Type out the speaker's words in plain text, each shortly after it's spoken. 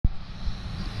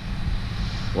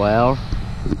Well,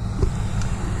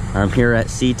 I'm here at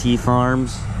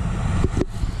CTfarms,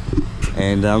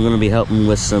 and I'm gonna be helping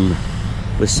with some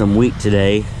wheat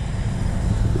today.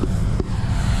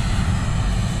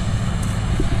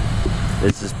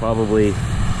 This is probably,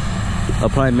 I'll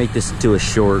probably make this into a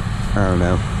short, I don't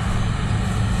know.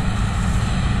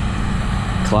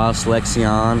 Klaus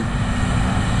Lexion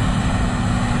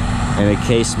and a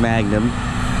Case Magnum.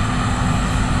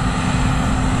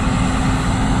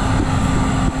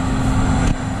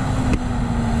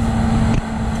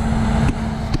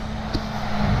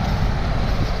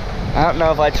 I don't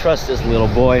know if I trust this little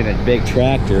boy in a big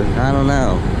tractor. I don't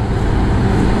know.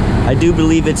 I do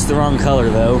believe it's the wrong color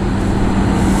though.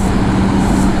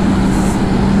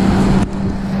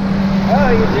 How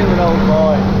are you doing, old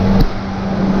boy?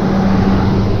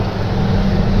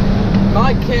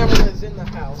 My camera is in the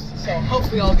house, so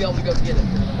hopefully I'll be able to go get it in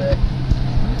a bit.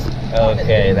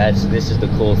 Okay, this is the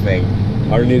cool thing.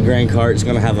 Our new grain cart is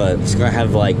gonna have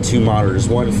like two monitors,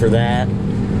 one for that,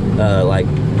 like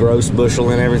gross bushel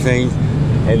and everything,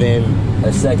 and then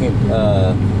a second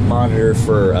monitor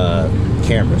for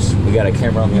cameras. We got a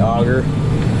camera on the auger.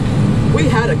 We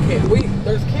had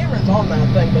there's cameras on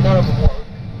that thing, but none of them work.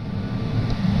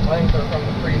 I think they're from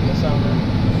the previous owner.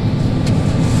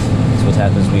 That's what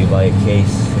happens when you buy a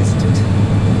case, isn't it?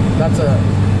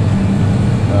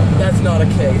 That's not a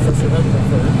case. That's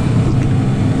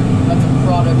a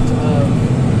product of,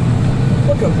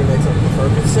 what company makes it?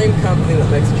 The same company that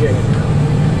makes Jane.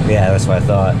 Yeah, that's what I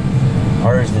thought.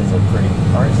 Ours is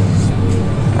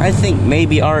I think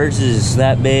maybe ours is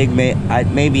that big.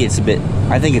 Maybe it's a bit,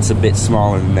 I think it's a bit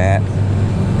smaller than that.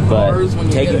 But ours,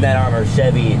 taking that on our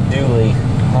Chevy dually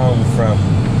home from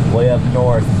way up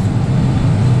north,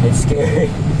 it's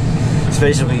scary.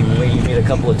 Especially when you meet a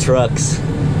couple of trucks.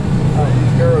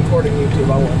 You're recording YouTube,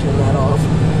 I want to turn that off.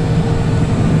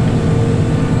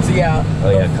 So yeah. Oh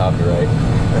yeah, copyright.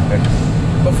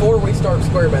 Before we start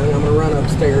square banding, I'm going to run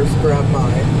upstairs, grab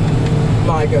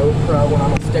my GoPro, and I'm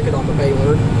going to stick it on the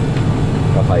baler.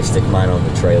 I'll probably stick mine on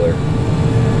the trailer.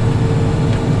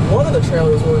 One of the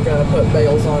trailers we're going to put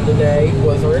bales on today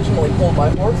was originally pulled by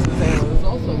horses, and it was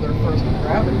also their first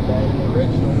gravity bed.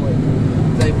 Originally,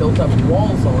 they built up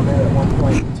walls on it at one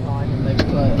point in time, and they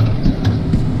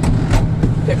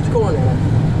picked corn in it.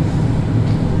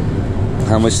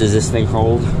 How much does this thing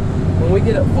hold? When we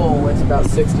get it full, it's about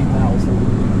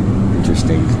 60,000.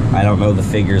 Interesting. I don't know the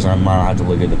figures on mine. I'll have to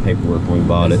look at the paperwork when we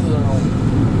bought it. This is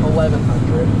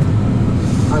 1,100.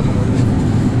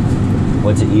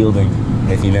 What's it yielding,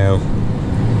 if you know?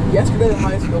 Yesterday, the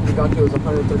highest yield we got to was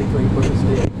 133 bushels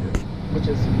a acre, which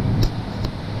is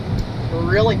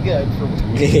really good for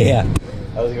wheat. Yeah.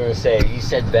 I was going to say, if you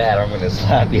said that, I'm going to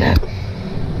slap you.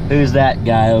 Who's that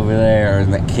guy over there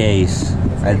in that case?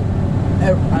 I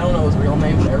don't know his real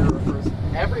name, but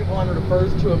everyone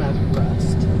refers to him as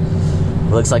Rust.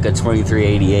 Looks like a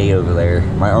 2388 over there.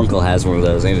 My uncle has one of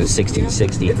those, and it's a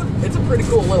 1660. It's a pretty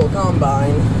cool little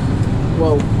combine.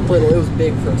 Well, little, it was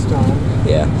big for its time.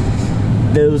 Yeah.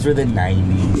 Those were the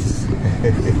 90s.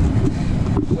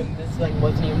 When this thing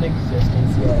wasn't even in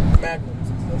existence yet. Magnums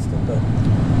existed, but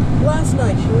last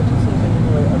night she went to something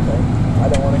anyway. Okay, I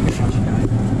don't want to hear what she died.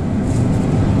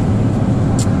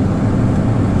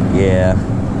 Yeah.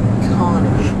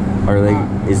 Connie. Are they?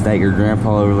 Is that your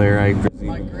grandpa over there? I presume.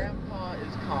 My grandpa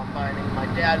is combining. My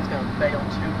dad is going to bale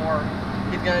two more.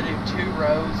 He's going to do 2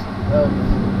 rows of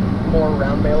more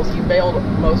round bales. He baled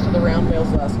most of the round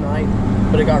bales last night,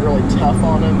 but it got really tough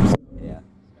on him. So Yeah.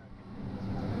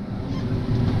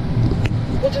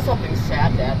 well, just something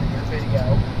sad to add to your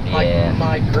video. Yeah.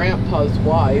 My grandpa's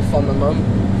wife on the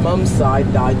mom's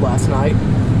side died last night.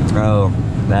 Oh,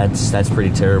 that's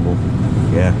pretty terrible.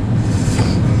 Yeah.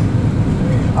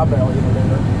 I barely even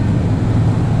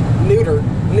neuter.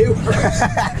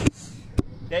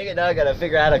 Dang it, now I gotta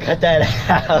figure out how to cut that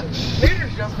out.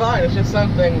 Neuter's just fine. It's just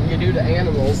something you do to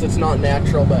animals. It's not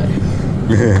natural, but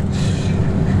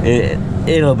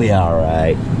it'll be all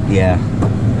right. Yeah.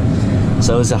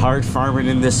 So is it hard farming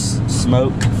in this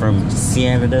smoke from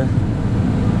Canada?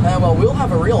 Well, we'll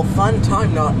have a real fun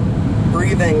time not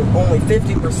breathing only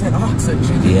 50%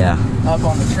 oxygen. Yeah. Up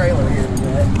on the trailer here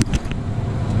today.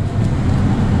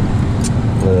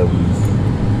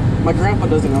 My grandpa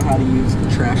doesn't know how to use the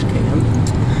trash can.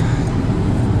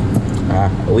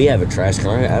 We have a trash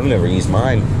can. I've never used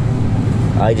mine.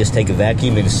 I just take a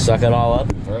vacuum and suck it all up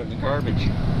and throw it in the garbage.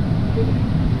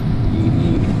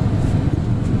 You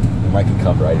might get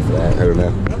copyrighted for that. I don't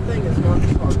know. That thing is not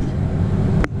charged.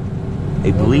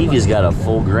 I believe he's got a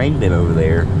full grain bin over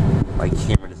there. My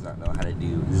camera does not know how to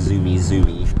do zoomy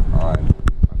on.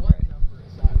 What number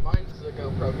is that? Mine's the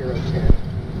GoPro Hero 10.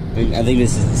 I think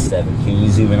this is the 7. Can you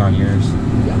zoom in on yours?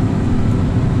 Yeah.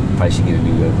 Probably should get a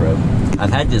new GoPro.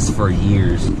 I've had this for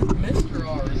years. Mr.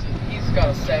 R's, he's got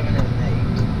a 7 and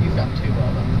an 8. He's got 2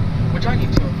 of them, which I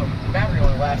need 2 of them. The battery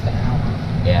only lasts an hour.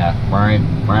 Yeah,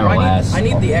 mine will last I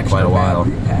need the extra quite a while.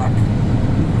 battery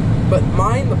pack. But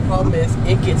mine, the problem is,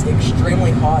 it gets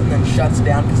extremely hot and then shuts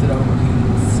down because it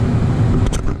overheats.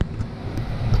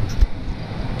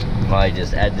 I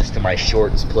just add this to my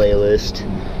shorts playlist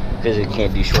because it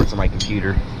can't do shorts on my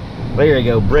computer. But here you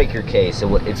go, breaker case.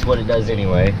 It's what it does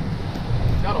anyway.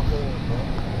 It's got a hole in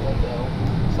the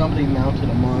window. Somebody mounted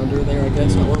a monitor there, I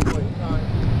guess, at one point in time.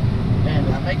 And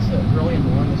that makes it really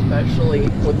annoying, especially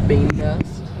with bean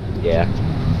dust. Yeah.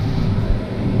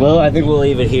 Well, I think we'll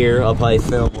leave it here. I'll probably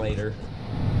film later.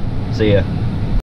 See ya.